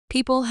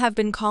People have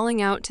been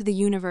calling out to the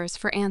universe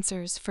for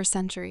answers for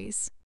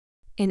centuries.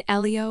 In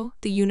Elio,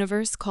 the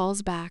universe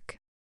calls back.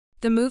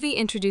 The movie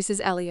introduces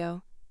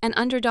Elio, an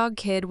underdog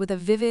kid with a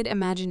vivid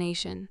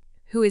imagination,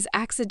 who is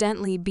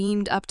accidentally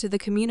beamed up to the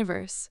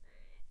Communiverse,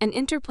 an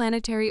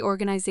interplanetary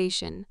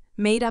organization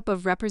made up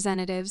of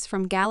representatives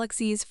from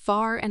galaxies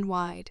far and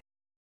wide.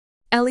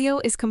 Elio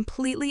is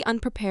completely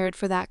unprepared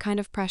for that kind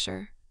of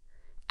pressure.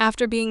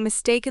 After being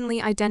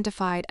mistakenly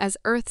identified as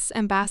Earth's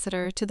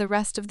ambassador to the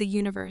rest of the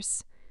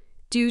universe,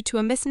 due to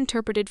a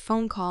misinterpreted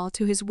phone call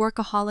to his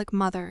workaholic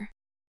mother,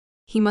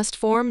 he must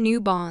form new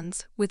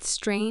bonds with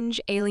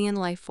strange alien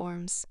life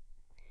forms,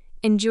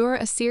 endure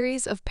a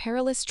series of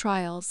perilous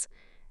trials,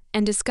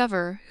 and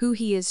discover who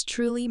he is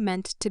truly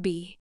meant to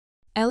be.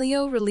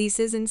 Elio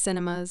releases in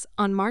cinemas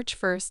on March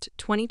 1st,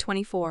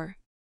 2024.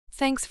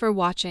 Thanks for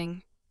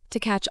watching. To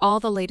catch all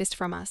the latest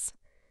from us,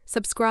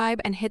 subscribe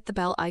and hit the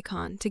bell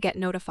icon to get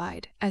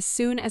notified as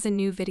soon as a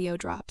new video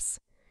drops.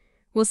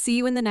 We'll see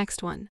you in the next one.